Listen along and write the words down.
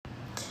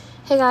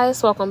Hey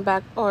guys, welcome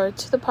back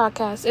to the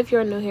podcast. If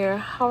you're new here,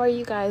 how are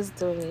you guys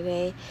doing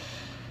today?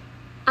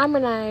 I'm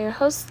Renee, your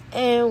host,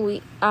 and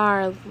we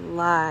are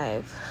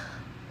live.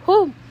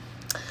 Whew.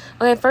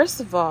 Okay, first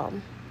of all,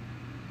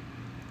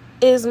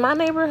 is my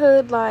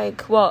neighborhood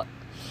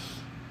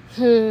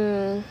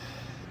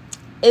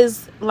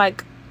is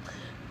like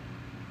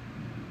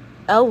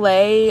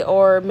LA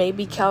or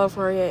maybe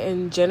California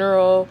in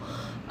general,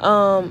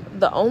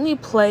 the only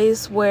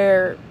place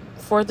where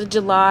 4th of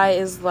July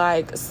is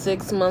like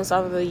 6 months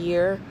out of the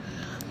year,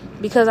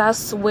 because I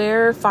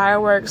swear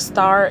fireworks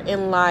start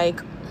in like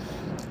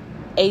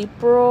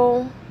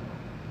April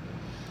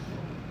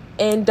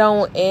and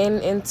don't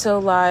end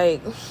until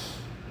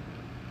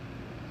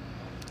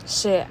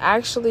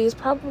actually it's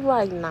probably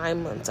like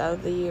 9 months out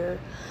of the year,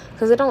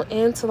 because it don't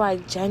end till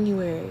like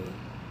January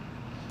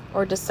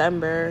or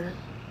December.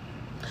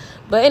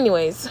 But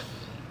anyways,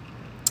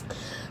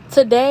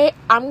 today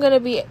I'm going to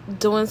be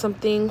doing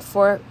something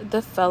for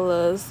the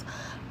fellas.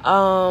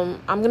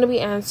 I'm going to be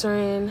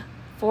answering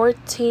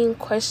 14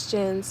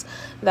 questions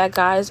that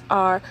guys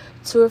are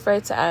too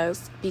afraid to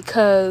ask,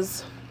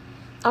 because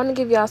I want to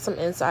give y'all some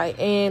insight.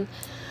 And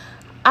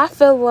I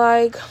feel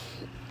like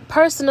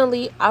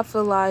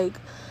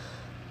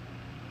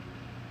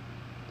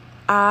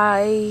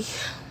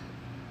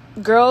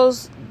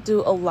girls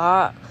do a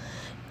lot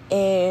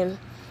and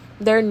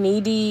they're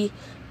needy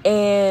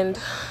and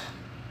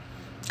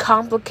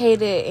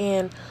complicated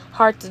and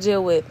hard to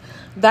deal with.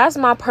 That's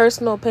my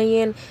personal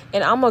opinion,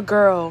 and I'm a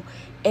girl,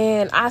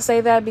 and I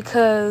say that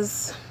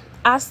because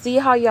I see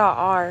how y'all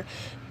are,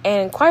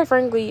 and quite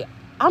frankly,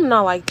 I'm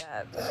not like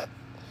that.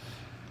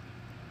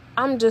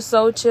 I'm just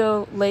so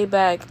chill, laid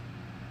back.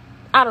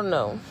 I don't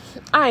know.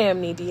 I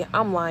am needy.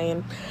 I'm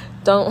lying.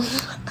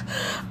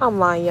 I'm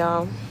lying,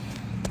 y'all.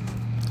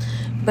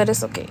 But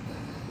it's okay.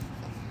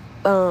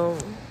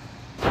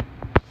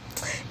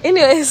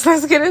 Anyways,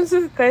 let's get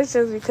into the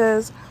questions,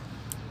 because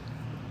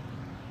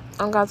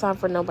I don't got time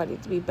for nobody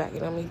to be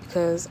backing on me.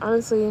 Because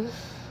honestly,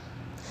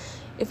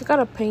 if you got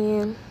an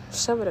opinion,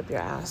 shove it up your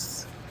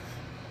ass.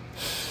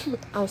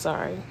 I'm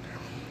sorry.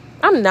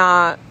 I'm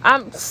not.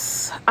 I'm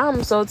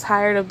so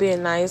tired of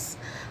being nice.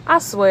 I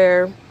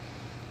swear.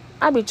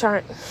 I be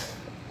trying.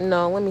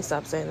 No, let me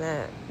stop saying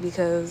that,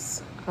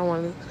 because I don't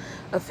want to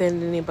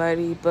offend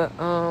anybody. But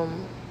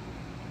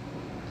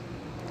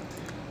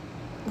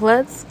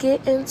let's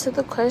get into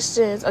the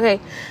questions. Okay,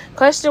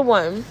 question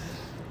 1.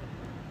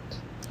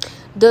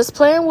 Does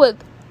playing with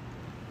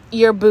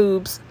your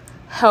boobs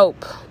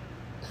help?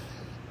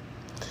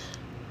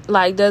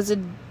 Like, does it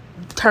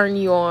turn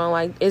you on?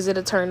 Like, is it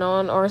a turn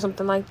on or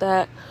something like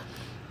that?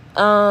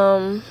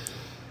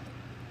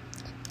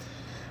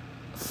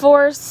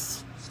 For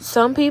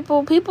some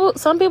people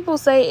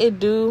say it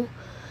do.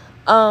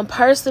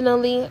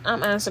 Personally,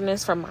 I'm answering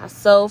this for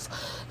myself.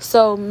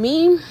 So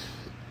me,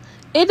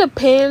 it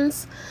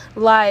depends.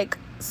 Like,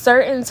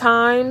 certain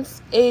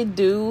times it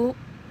do,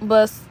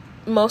 but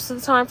most of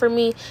the time for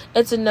me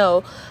it's a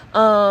no.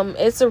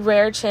 It's a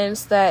rare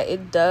chance that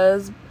it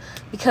does,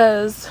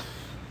 because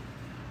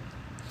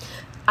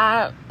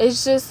I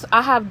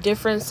have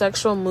different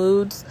sexual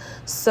moods.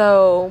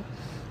 So,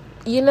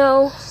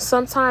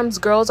 sometimes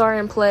girls are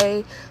in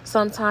play,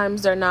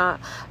 sometimes they're not.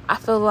 I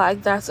feel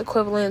like that's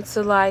equivalent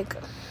to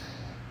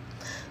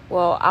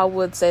I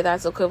would say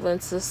that's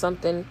equivalent to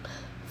something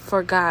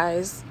for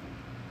guys.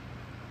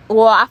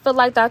 Well, I feel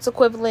like that's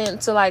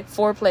equivalent to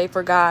foreplay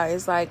for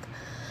guys.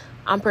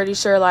 I'm pretty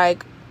sure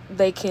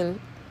they can,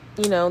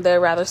 they'd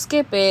rather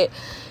skip it,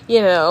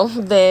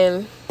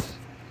 than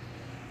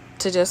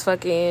to just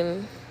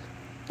fucking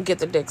get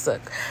their dick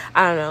sucked.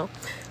 I don't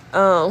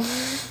know.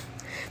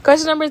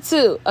 Question number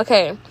 2.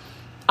 Okay.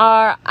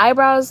 Are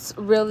eyebrows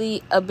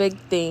really a big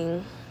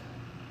thing?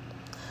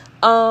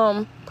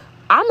 I'm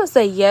gonna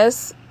say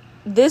yes.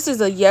 This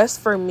is a yes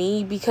for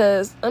me,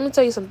 because let me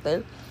tell you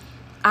something.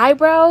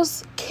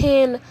 Eyebrows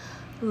can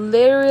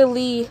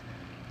literally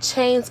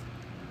change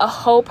a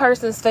whole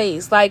person's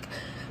face.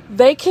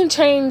 They can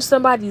change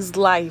somebody's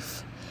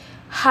life.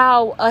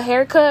 How a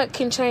haircut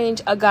can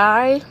change a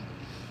guy,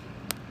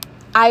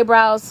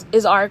 eyebrows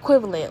is our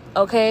equivalent,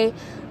 okay?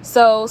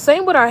 So,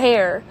 same with our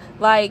hair.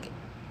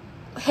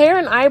 Hair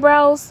and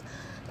eyebrows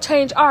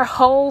change our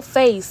whole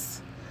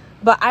face.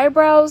 But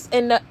eyebrows,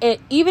 and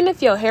even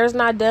if your hair's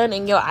not done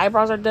and your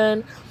eyebrows are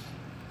done,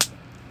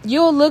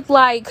 you'll look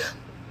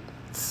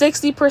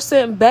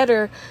 60%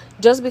 better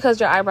just because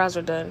your eyebrows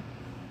are done.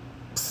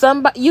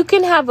 You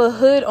can have a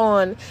hood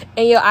on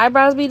and your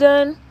eyebrows be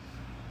done,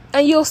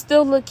 and you'll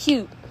still look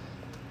cute.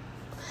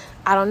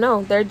 I don't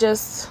know. It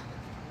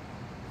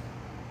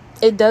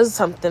does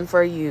something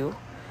for you.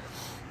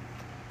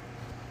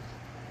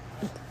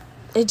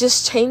 It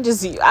just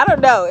changes you. I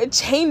don't know. It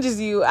changes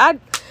you. I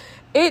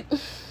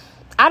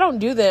don't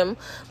do them.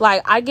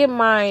 I get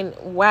mine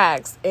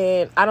waxed,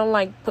 and I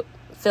don't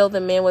fill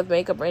them in with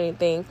makeup or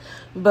anything.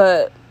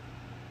 But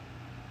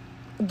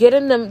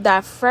getting them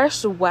that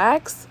fresh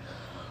wax,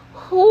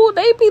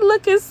 they be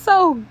looking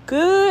so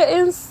good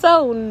and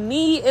so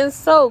neat and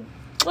so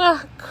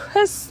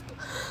crisp.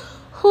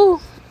 Whew.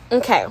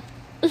 Okay.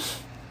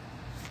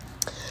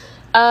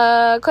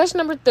 Question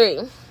number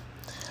 3.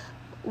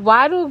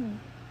 Why do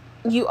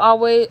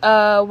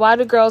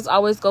girls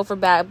always go for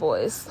bad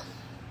boys?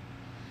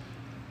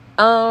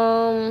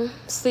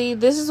 See,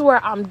 this is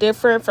where I'm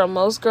different from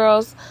most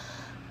girls.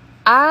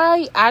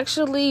 I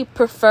actually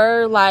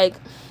prefer, like,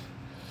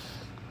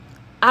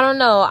 I don't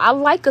know, I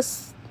like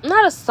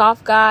not a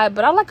soft guy,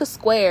 but I like a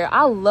square.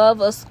 I love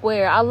a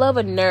square. I love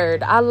a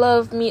nerd. I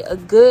love me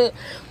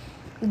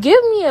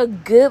give me a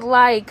good,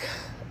 like,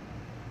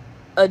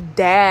 a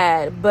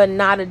dad, but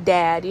not a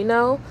dad, you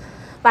know?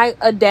 Like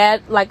a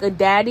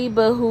daddy,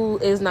 but who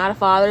is not a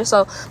father.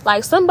 So,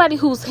 like, somebody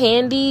who's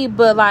handy,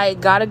 but,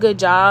 like, got a good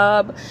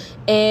job,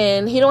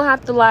 and he don't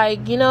have to,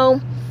 like, you know,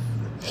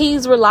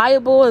 he's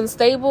reliable and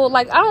stable.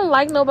 Like, I don't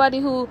like nobody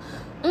who,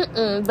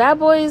 bad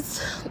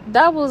boys,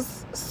 that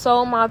was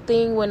so my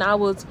thing when I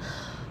was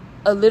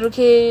a little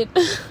kid,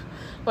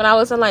 when I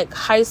was in, like,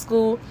 high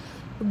school.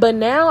 But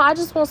now I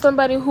just want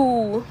somebody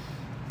who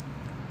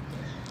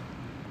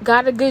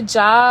got a good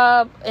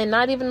job, and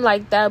not even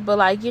like that, but,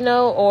 like, you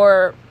know,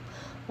 or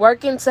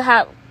working to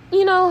have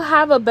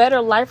a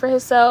better life for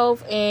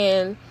himself,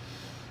 and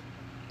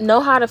know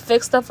how to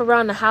fix stuff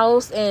around the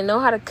house, and know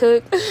how to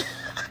cook.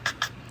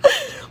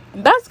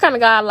 That's the kind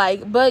of guy I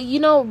like. But,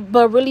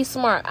 but really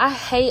smart. I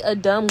hate a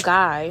dumb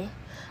guy.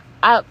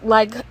 I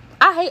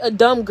hate a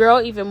dumb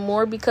girl even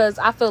more, because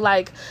I feel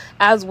like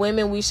as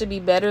women we should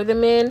be better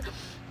than men,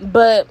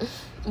 but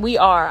we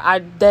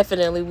are.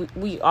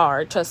 We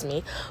are, trust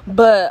me.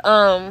 But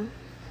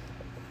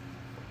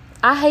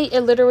I hate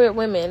illiterate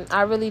women.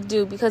 I really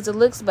do, because it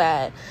looks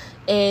bad,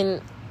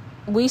 and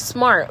we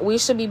smart. We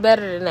should be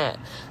better than that.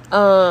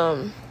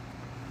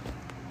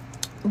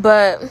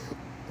 But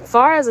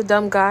far as a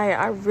dumb guy,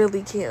 I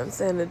really can't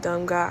stand a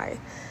dumb guy,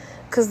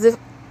 because if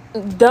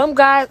dumb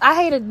guys, I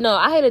hate a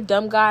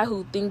dumb guy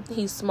who think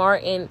he's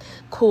smart and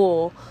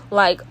cool,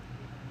 like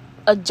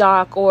a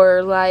jock,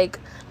 or, like,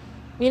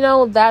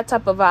 that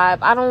type of vibe.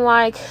 I don't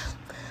like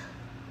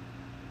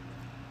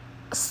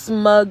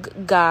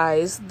smug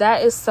guys.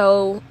 That is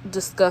so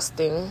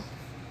disgusting.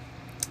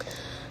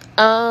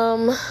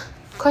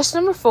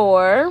 Question number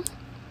 4.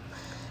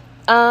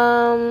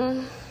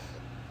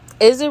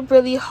 Is it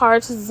really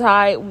hard to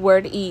decide where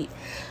to eat?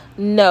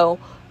 No.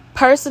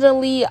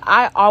 Personally,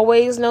 I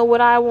always know what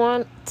I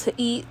want to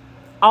eat.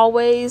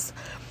 Always.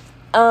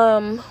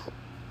 The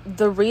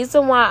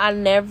reason why I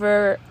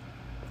never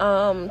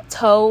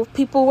told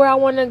people where I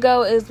want to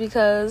go is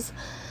because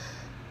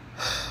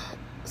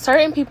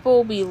certain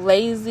people be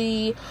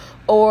lazy,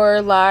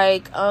 or,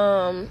 like,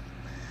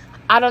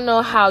 I don't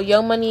know how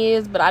your money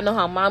is, but I know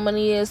how my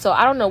money is. So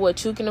I don't know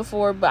what you can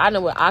afford, but I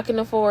know what I can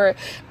afford.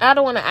 And I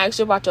don't want to ask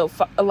you about your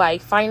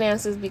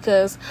finances,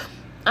 because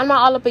I'm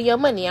not all up in your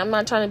money. I'm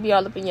not trying to be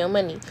all up in your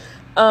money.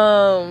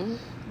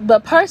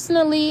 But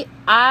personally,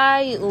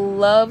 I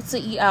love to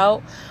eat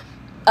out.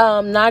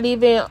 Not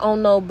even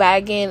on no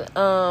bagging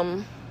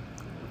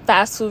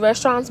fast food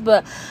restaurants,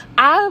 but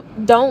I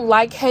don't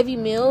like heavy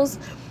meals,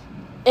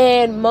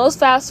 and most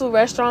fast food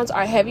restaurants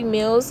are heavy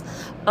meals.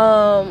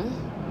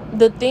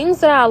 The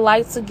things that I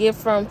like to get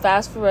from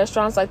fast food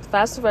restaurants, like the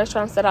fast food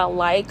restaurants that I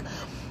like,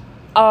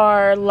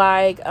 are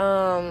like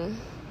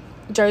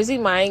Jersey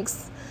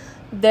Mike's.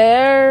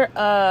 Their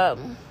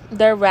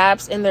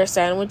wraps and their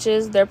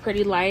sandwiches, they're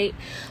pretty light.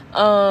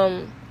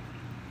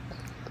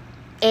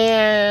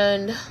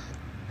 And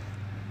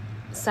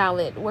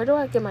salad. Where do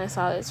I get my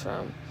salads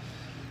from?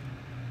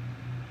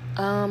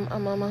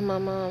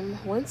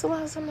 When's the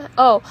last time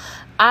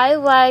I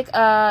like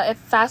a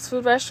fast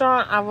food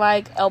restaurant, I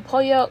like El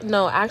Pollo.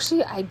 No,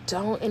 actually I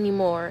don't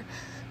anymore.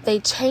 They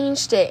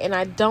changed it and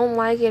I don't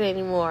like it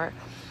anymore.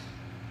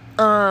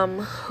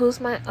 Who's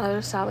my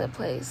other salad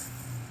place?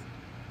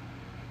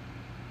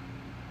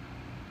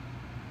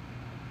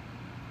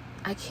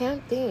 I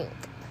can't think.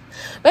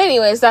 But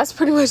anyways, that's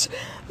pretty much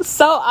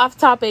so off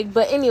topic.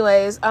 But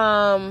anyways,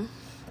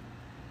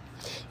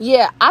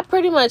 yeah, I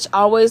pretty much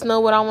always know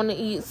what I want to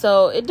eat.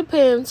 So it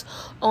depends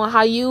on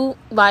how you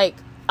like.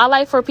 I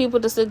like for people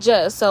to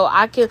suggest, so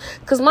I can,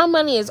 because my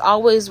money is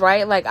always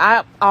right. Like,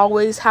 I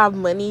always have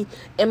money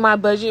in my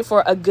budget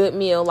for a good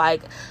meal.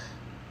 Like,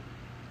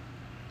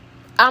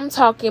 I'm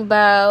talking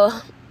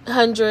about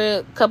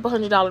couple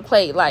 $100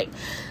 plate. Like,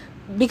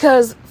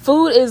 because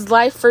food is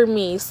life for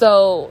me.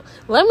 So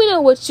let me know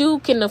what you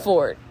can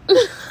afford.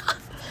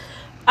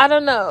 I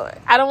don't know.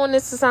 I don't want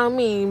this to sound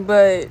mean,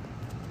 but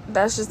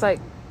that's just like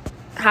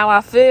how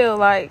I feel.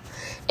 Like,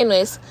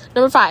 anyways,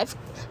 number 5.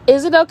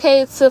 Is it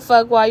okay to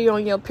fuck while you're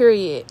on your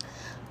period?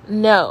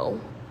 No.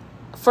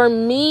 For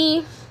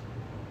me,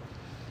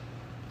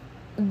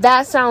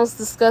 that sounds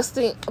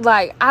disgusting.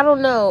 Like, I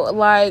don't know.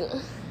 Like,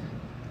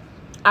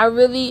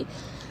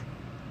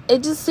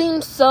 it just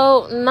seems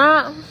so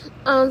not,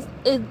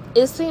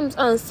 it seems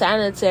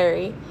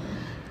unsanitary.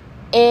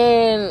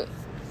 And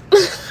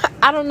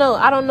I don't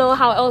know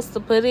how else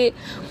to put it.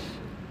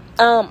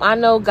 I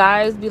know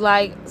guys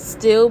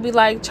still be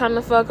trying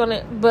to fuck on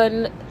it,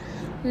 but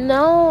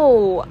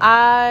no,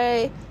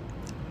 I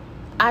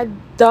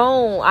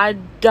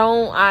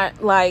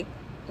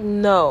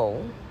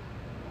no.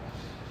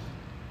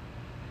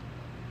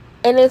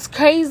 And it's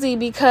crazy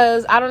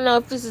because I don't know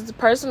if this is a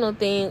personal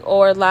thing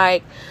or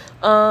like,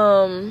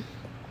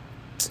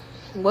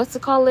 what's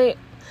it call it?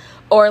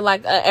 Or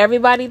like a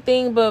everybody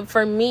thing. But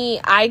for me,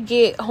 I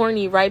get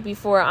horny right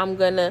before I'm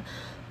gonna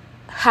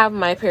have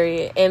my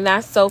period. And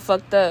that's so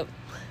fucked up.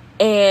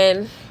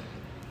 And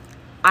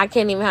I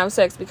can't even have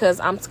sex because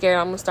I'm scared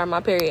I'm gonna start my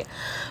period.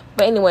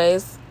 But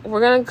anyways,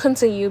 we're gonna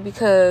continue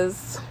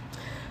because,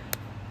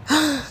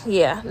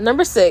 yeah.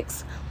 Number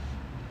 6.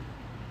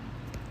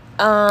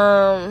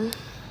 Do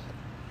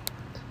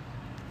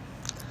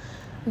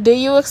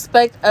you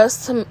expect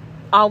us to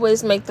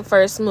always make the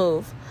first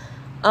move?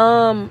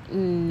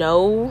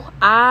 No.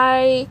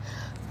 I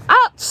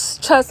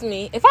trust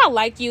me, if I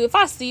like you, if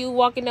I see you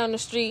walking down the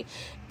street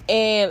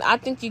and I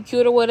think you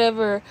cute or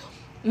whatever,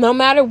 no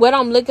matter what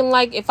I'm looking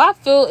like, if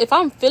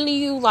I'm feeling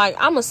you, like,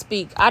 I'ma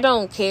speak. I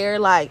don't care.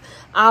 Like,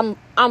 I'm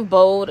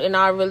bold and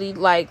I really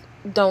like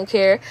don't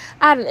care.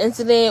 I had an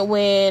incident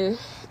when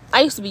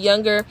I used to be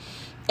younger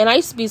and I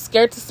used to be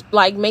scared to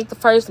like make the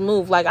first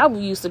move. Like, I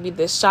used to be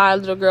this shy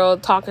little girl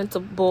talking to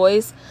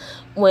boys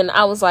when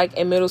I was like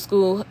in middle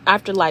school.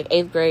 After like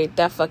 8th grade,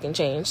 that fucking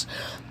changed.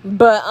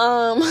 But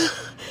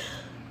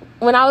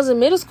when I was in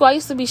middle school, I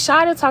used to be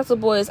shy to talk to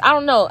boys. I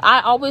don't know.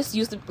 I always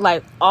used to,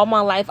 like, all my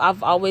life,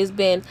 I've always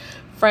been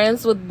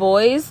friends with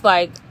boys.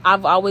 Like,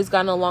 I've always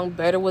gotten along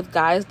better with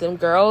guys than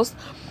girls.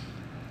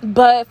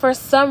 But for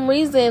some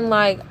reason,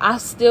 like, I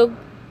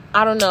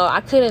don't know.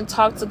 I couldn't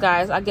talk to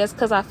guys. I guess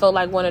because I felt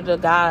like one of the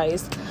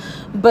guys.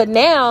 But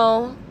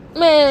now,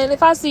 man,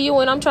 if I see you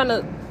and I'm trying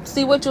to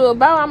see what you're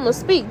about, I'm gonna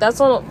speak. That's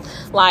all.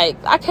 Like,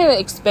 I can't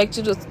expect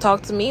you to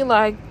talk to me.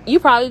 Like, you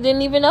probably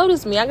didn't even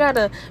notice me. I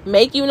gotta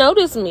make you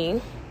notice me.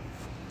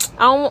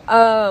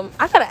 I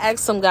gotta ask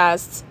some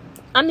guys.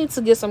 I need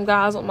to get some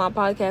guys on my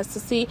podcast to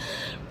see,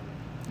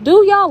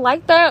 do y'all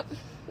like that?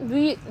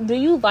 Do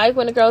you like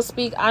when a girl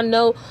speak? I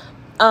know.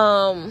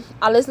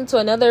 I listened to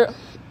another.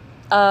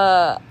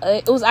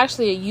 It was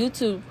actually a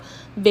YouTube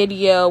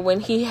video when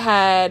he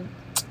had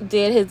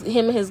did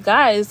him and his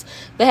guys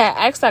that had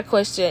asked that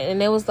question,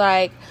 and it was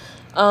like,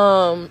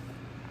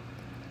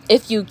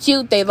 if you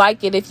cute, they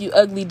like it. If you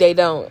ugly, they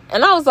don't.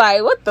 And I was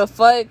like, what the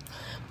fuck?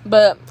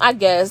 But I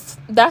guess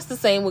that's the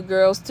same with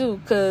girls too,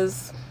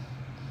 because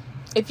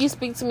if you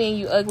speak to me and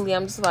you ugly,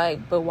 I'm just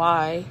like, but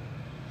why?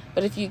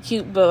 But if you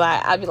cute, but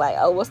like, I'd be like,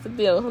 oh, what's the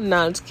deal?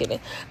 No, I'm just kidding.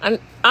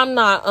 I'm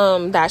not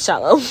that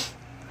shallow.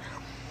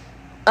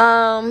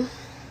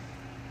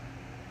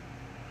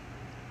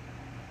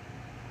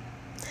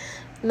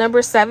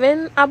 Number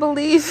 7, I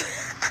believe.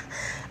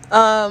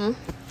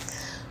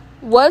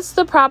 What's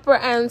the proper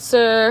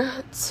answer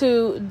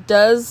to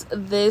does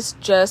this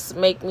just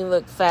make me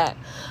look fat?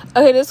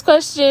 Okay, this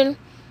question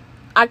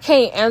I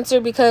can't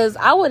answer because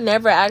I would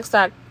never ask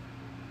that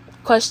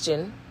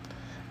question.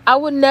 I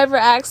would never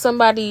ask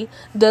somebody,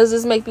 does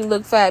this make me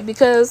look fat?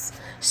 Because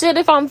shit,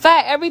 if I'm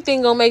fat,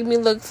 everything gonna make me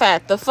look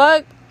fat. The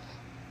fuck?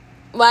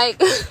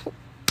 Like,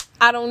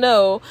 I don't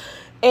know.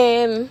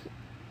 And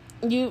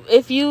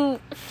if you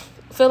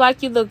feel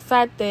like you look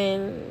fat,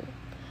 then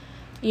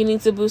you need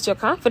to boost your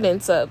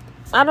confidence up.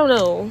 I don't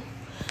know.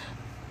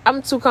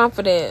 I'm too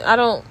confident.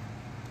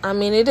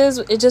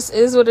 It just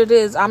is what it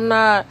is.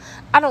 I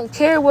don't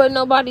care what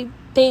nobody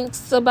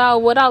thinks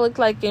about what I look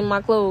like in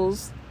my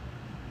clothes.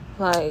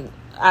 Like,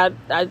 I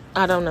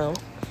don't know.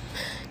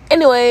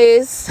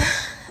 Anyways,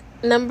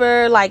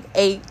 number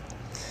 8.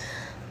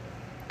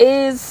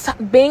 Is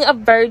being a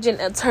virgin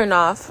a turn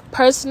off?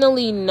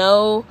 Personally,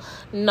 no.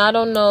 I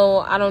don't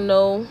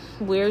know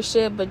weird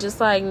shit, but just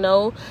like,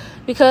 no,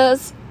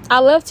 because I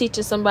love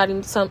teaching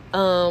somebody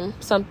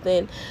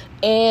something,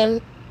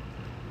 and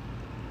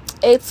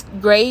it's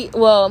great.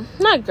 Well,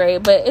 not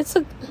great, but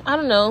I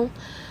don't know.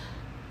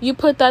 You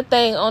put that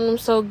thing on them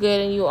so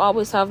good, and you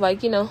always have,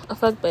 like, a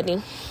fuck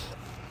buddy,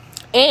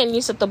 and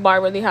you set the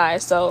bar really high,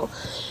 so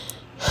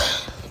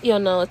you'll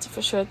know it's a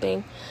for sure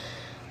thing.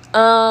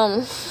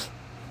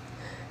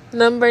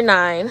 Number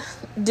 9,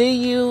 do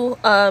you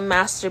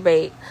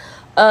masturbate?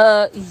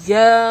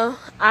 Yeah,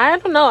 I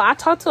don't know. I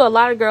talk to a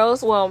lot of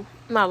girls. Well,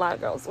 not a lot of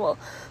girls. Well,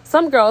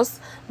 some girls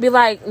be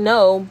like,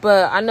 no,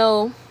 but I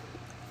know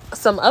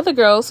some other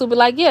girls who be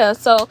like, yeah.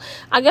 So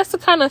I guess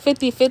it's kind of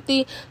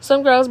 50-50.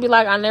 Some girls be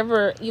like, I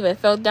never even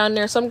felt down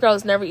there. Some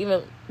girls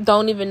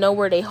don't even know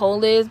where their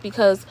hole is,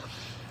 because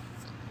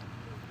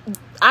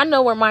I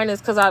know where mine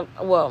is, because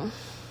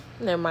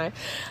never mind.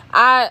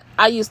 I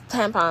use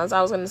tampons.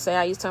 I was gonna say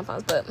I use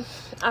tampons, but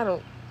I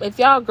don't. If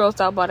y'all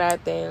grossed out about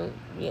that, then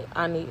yeah,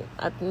 I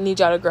need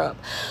y'all to grow up.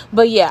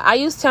 But yeah, I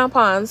use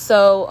tampons.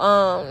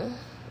 So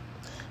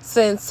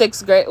since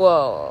 6th grade,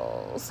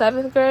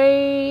 7th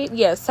grade,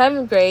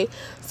 7th grade.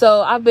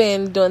 So I've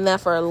been doing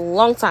that for a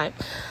long time.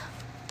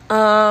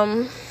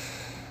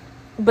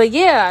 But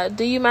yeah,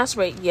 do you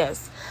masturbate?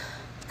 Yes.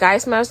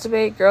 Guys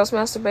masturbate, girls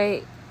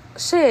masturbate.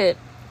 Shit,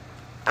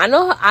 I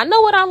know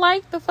what I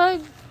like. The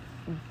fuck.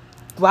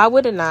 Why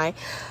wouldn't I?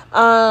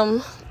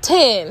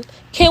 10.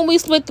 Can we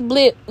split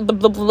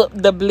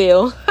the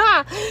bill?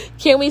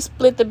 Can we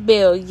split the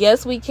bill?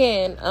 Yes, we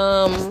can.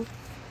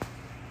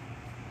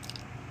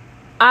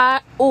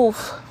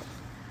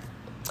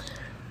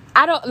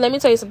 Let me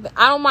tell you something.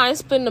 I don't mind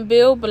splitting the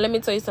bill, but let me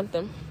tell you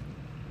something.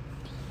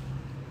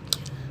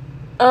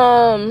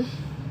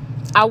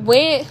 I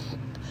went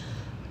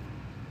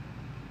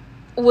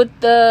with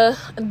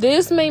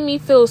this made me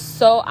feel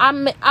so,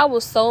 I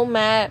was so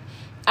mad.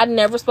 I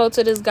never spoke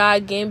to this guy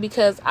again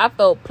because I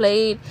felt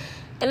played,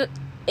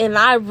 and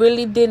I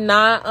really did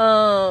not,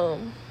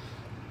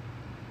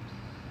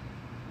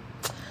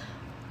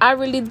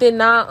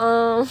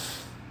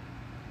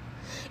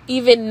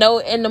 even know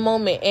in the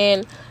moment,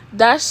 and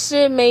that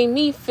shit made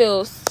me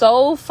feel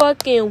so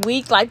fucking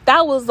weak. Like,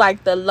 that was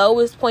like the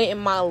lowest point in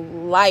my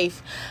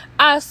life.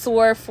 I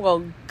swear for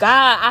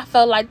God, I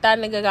felt like that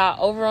nigga got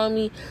over on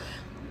me.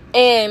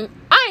 And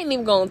I ain't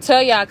even gonna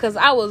tell y'all because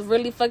I was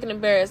really fucking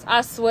embarrassed.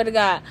 I swear to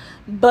God.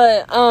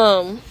 But,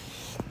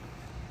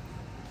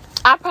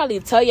 I'll probably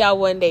tell y'all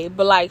one day.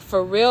 But, like,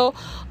 for real,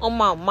 on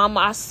my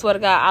mama, I swear to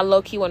God, I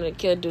low-key wanted to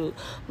kill dude.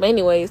 But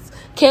anyways,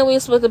 can we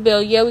split the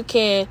bill? Yeah, we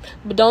can.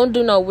 But don't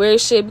do no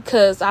weird shit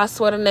because I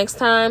swear the next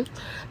time,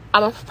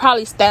 I'm gonna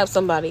probably stab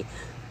somebody.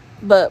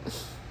 But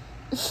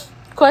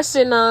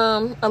question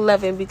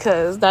 11,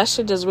 because that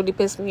shit just really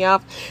pissed me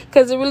off.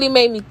 Because it really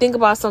made me think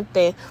about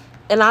something.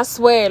 And I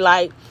swear,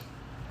 like,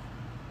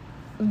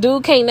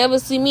 dude can't never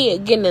see me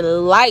again in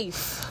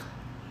life.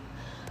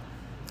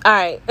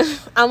 Alright,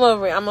 I'm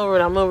over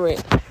it.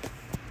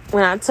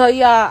 When I tell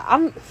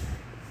y'all,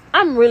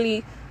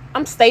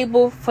 I'm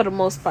stable for the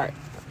most part.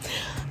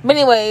 But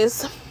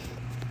anyways,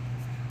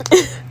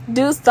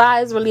 dude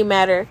size really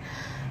matter.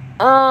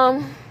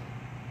 Yeah,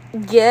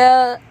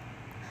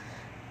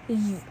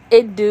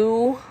 it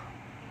do.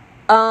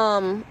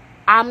 I'm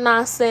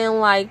not saying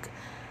like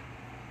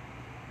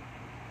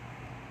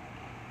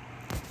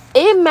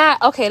it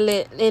matter.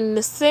 Okay, in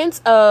the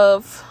sense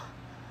of,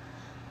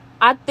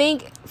 I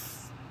think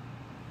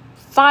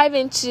 5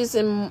 inches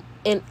and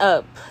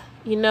up,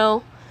 you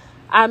know.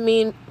 I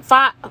mean,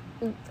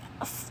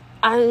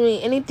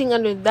 anything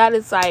under that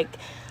is like,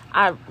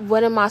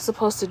 what am I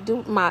supposed to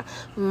do?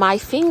 My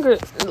finger,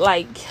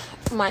 like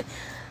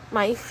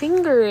my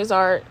fingers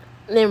are,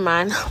 never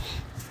mind,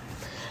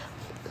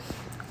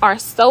 are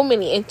so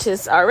many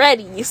inches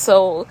already.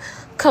 So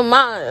come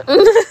on.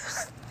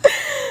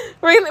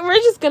 We're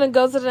just gonna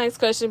go to the next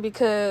question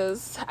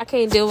because I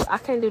can't do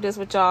this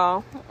with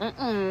y'all.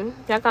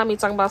 Y'all got me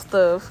talking about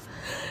stuff.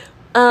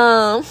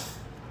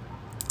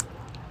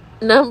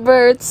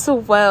 Number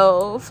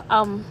 12.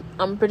 I'm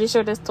pretty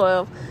sure there's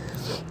 12.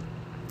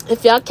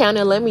 If y'all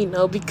counted, let me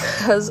know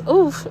because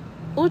ooh,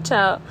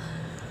 child.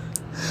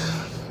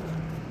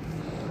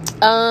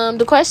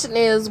 The question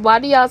is, why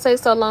do y'all take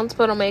so long to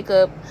put on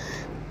makeup?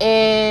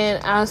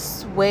 And I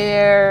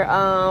swear,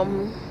 I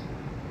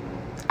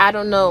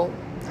don't know.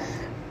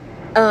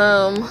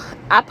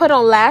 I put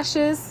on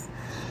lashes.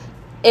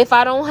 If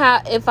I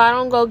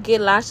don't go get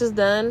lashes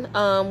done,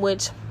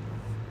 which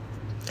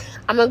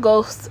I'm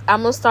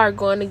gonna start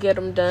going to get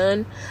them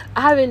done.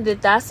 I haven't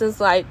did that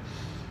since like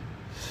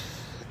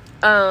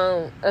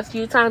a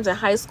few times in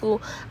high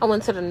school. I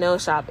went to the nail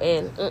shop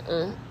and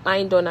I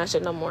ain't doing that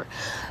shit no more.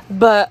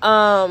 But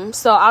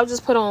so I'll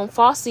just put on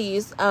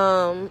falsies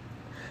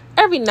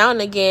every now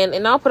and again,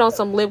 and I'll put on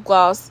some lip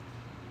gloss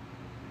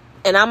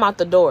and I'm out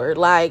the door.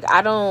 Like,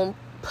 I don't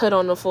put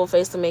on the full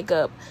face of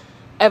makeup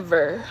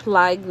ever.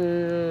 Like,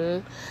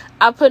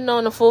 I put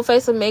on the full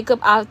face of makeup,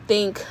 I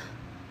think,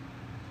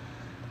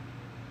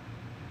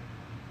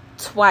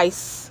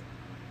 twice.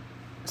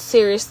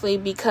 Seriously,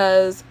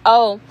 because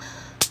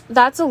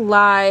that's a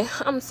lie.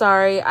 I'm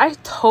sorry. I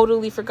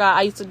totally forgot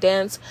I used to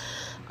dance.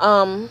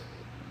 I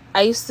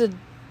used to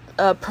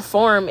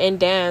perform in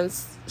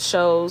dance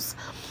shows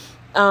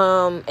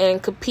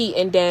and compete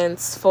in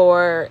dance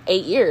for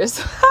 8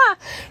 years.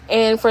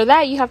 And for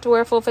that, you have to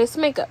wear full face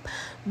makeup.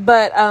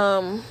 But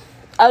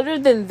other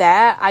than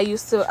that, I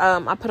used to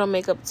I put on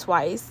makeup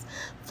twice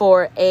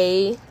for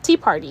a tea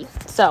party.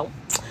 So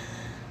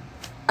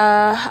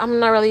I'm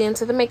not really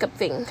into the makeup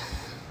thing.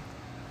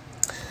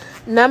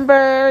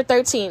 Number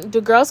 13. Do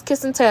girls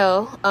kiss and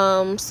tell?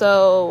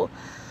 So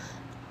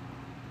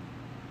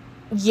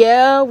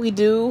yeah, we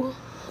do.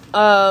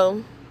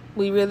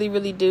 We really,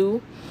 really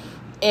do.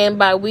 And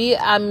by we,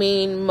 I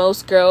mean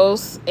most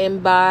girls.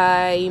 And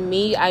by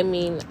me, I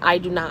mean I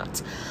do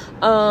not.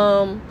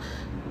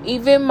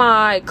 Even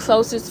my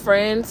closest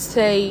friends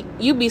say,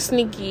 you be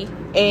sneaky.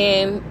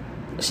 And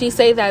she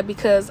say that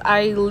because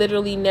I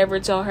literally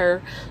never tell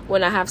her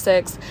when I have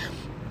sex.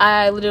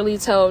 I literally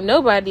tell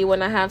nobody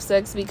when I have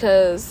sex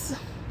because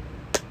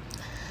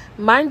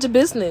mind your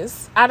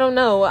business. I don't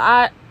know.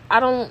 I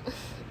don't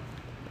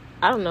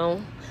know.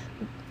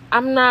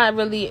 I'm not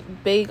really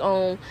big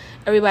on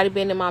everybody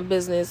being in my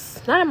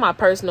business. Not in my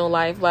personal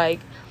life,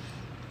 like,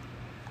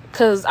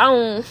 cause I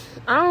don't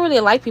really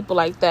like people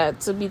like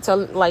that to be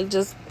telling, like,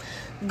 just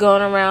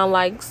going around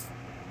like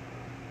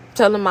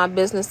telling my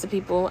business to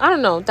people. I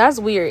don't know. That's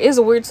weird. It's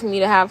weird to me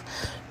to have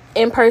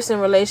in-person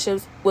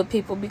relationships with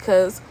people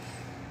because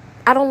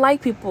I don't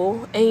like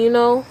people,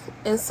 and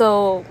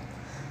so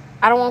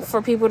I don't want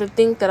for people to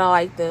think that I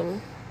like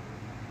them.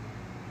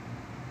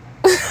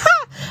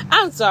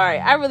 I'm sorry.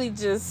 I really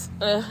just,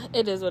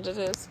 it is what it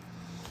is.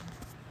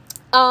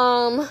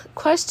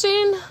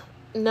 Question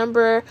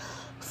number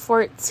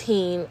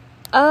 14.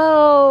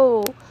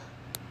 Oh,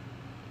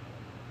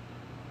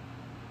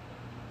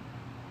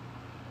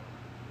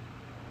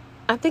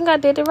 I think I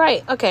did it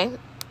right. Okay.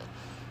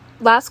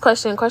 Last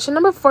question. Question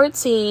number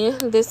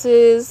 14. This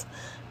is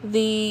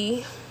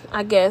the,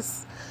 I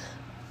guess,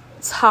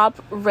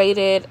 top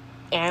rated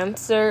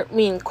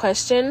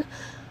question.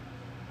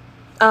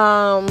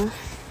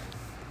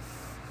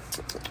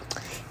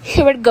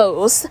 Here it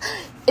goes.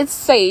 It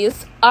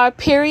says, are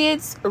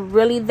periods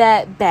really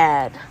that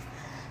bad?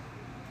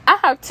 I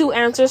have two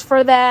answers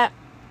for that.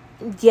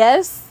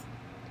 Yes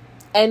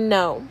and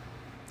no.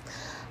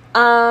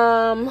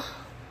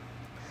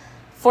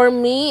 For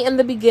me, in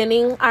the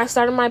beginning, I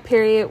started my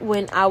period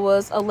when I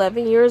was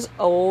 11 years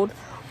old.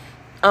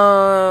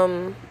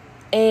 And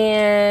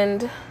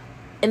in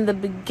the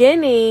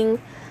beginning,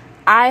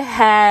 I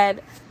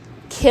had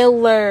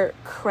killer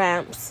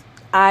cramps.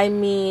 I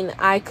mean,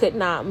 I could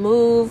not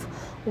move,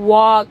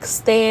 walk,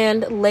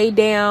 stand, lay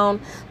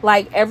down.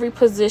 Like, every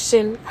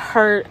position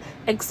hurt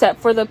except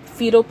for the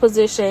fetal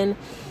position.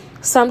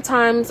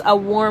 Sometimes a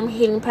warm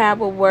heating pad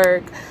would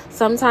work.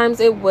 Sometimes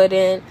it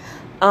wouldn't.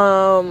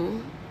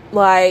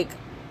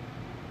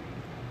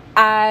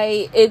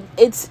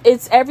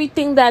 It's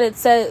everything that it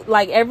says,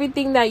 like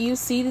everything that you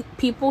see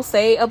people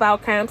say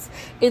about cramps,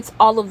 it's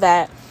all of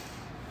that.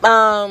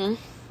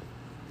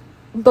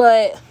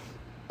 But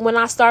when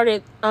I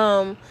started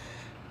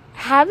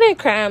having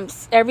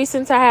cramps, ever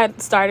since I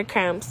had started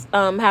cramps,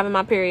 having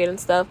my period and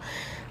stuff,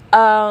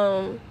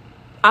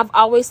 I've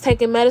always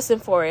taken medicine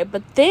for it.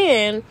 But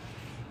then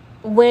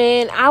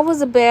when I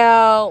was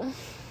about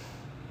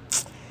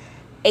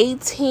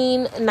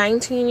 18,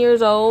 19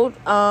 years old,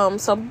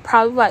 so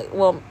probably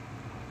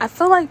I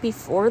feel like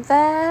before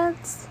that,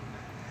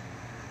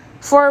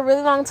 for a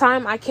really long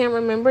time, I can't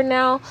remember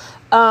now,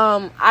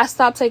 I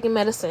stopped taking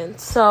medicine.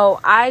 So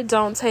I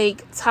don't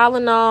take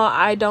Tylenol,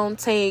 I don't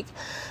take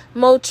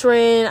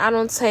Motrin, I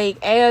don't take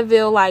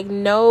Advil, like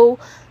no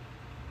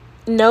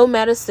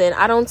medicine.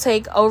 I don't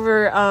take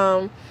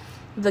over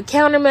the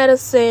counter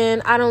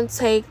medicine. I don't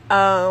take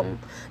the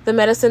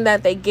medicine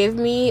that they give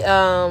me.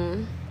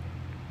 The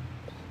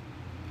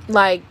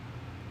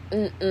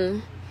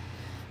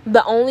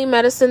only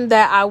medicine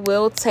that I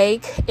will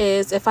take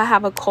is if I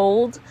have a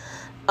cold,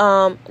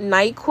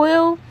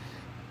 NyQuil.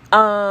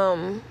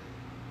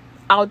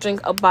 I'll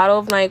drink a bottle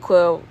of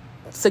NyQuil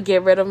to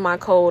get rid of my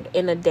cold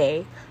in a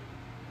day.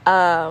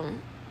 That's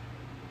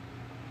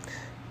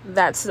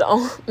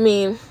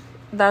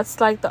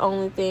like the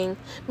only thing.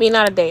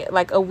 Not a day,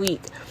 like a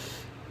week.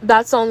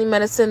 That's the only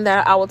medicine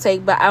that I will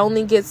take, but I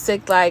only get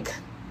sick like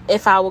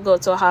if I will go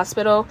to a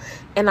hospital,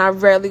 and I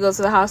rarely go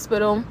to the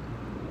hospital.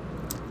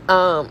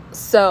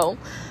 So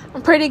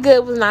I'm pretty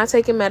good with not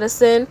taking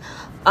medicine.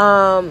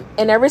 And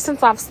ever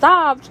since I've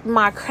stopped,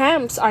 my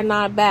cramps are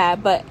not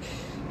bad, but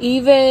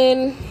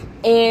even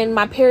in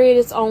my period,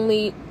 it's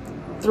only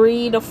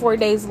 3 to 4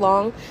 days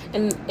long,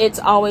 and it's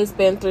always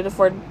been 3 to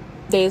 4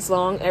 days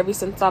long ever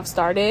since I've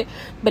started.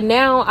 But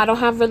now I don't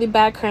have really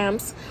bad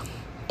cramps,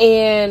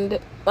 and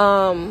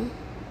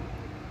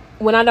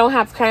when I don't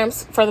have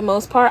cramps, for the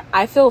most part,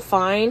 I feel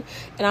fine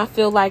and I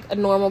feel like a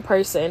normal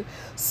person.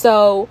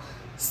 So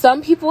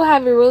some people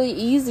have it really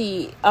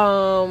easy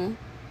on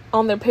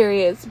their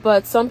periods,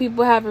 but some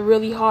people have it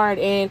really hard.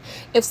 And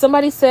if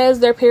somebody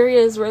says their period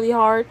is really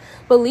hard,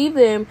 believe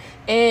them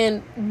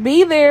and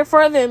be there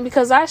for them,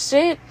 because I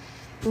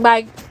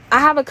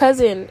have a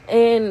cousin,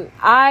 and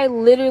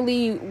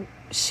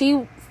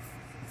she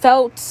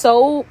felt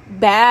so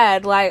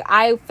bad. Like,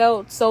 I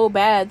felt so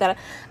bad that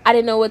I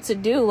didn't know what to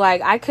do.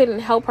 Like, I couldn't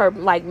help her.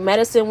 Like,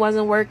 medicine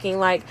wasn't working.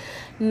 Like,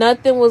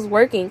 nothing was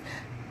working.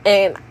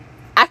 And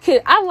I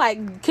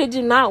kid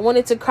you not,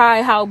 wanted to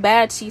cry how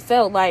bad she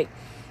felt. Like,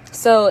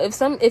 so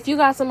if you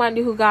got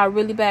somebody who got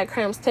really bad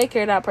cramps, take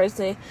care of that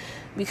person,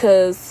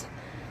 because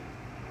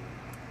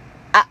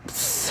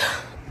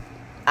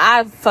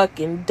I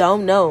fucking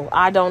don't know.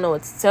 I don't know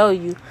what to tell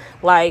you.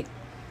 Like,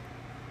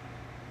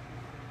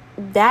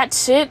 that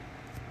shit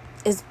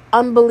is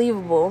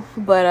unbelievable.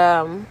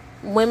 But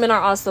women are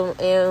awesome,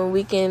 and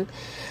we can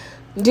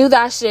do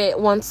that shit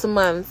once a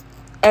month,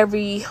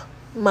 every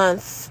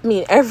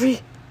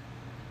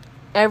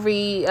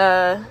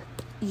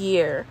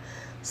year,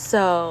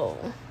 so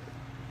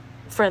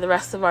for the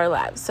rest of our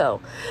lives.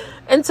 So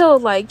until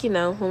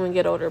when we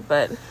get older,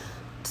 but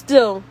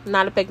still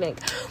not a picnic.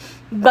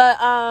 But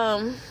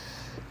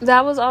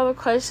that was all the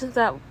questions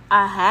that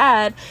I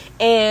had,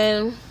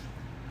 and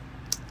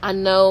I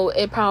know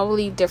it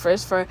probably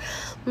differs for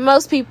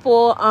most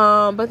people,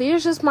 but these are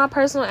just my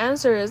personal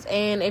answers.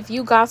 And if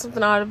you got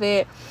something out of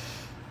it,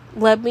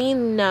 let me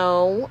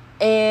know.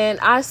 And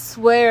I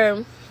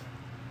swear,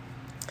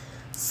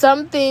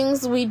 some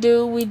things we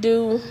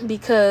do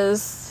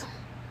because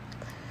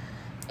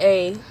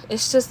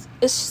it's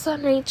just our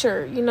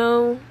nature, you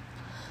know.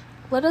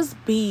 Let us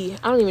be.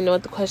 I don't even know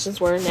what the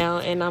questions were now,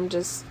 and I'm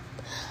just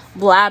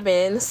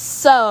blabbing.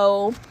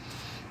 So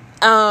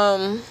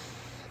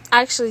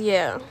actually,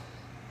 yeah.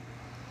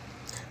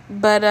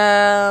 But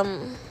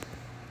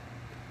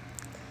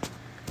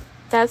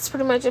that's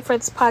pretty much it for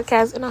this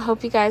podcast, and I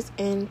hope you guys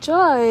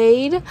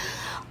enjoyed.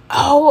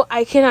 Oh,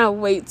 I cannot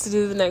wait to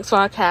do the next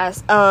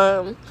podcast.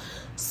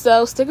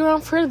 So stick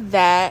around for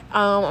that.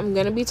 I'm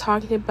gonna be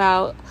talking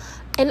about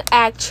an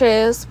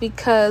actress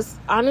because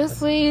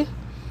honestly,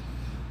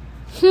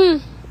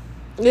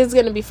 it's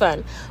gonna be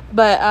fun.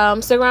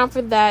 But stick around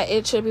for that.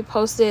 It should be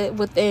posted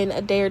within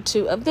a day or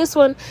two of this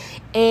one,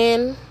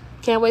 and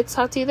can't wait to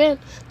talk to you then.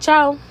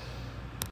 Ciao.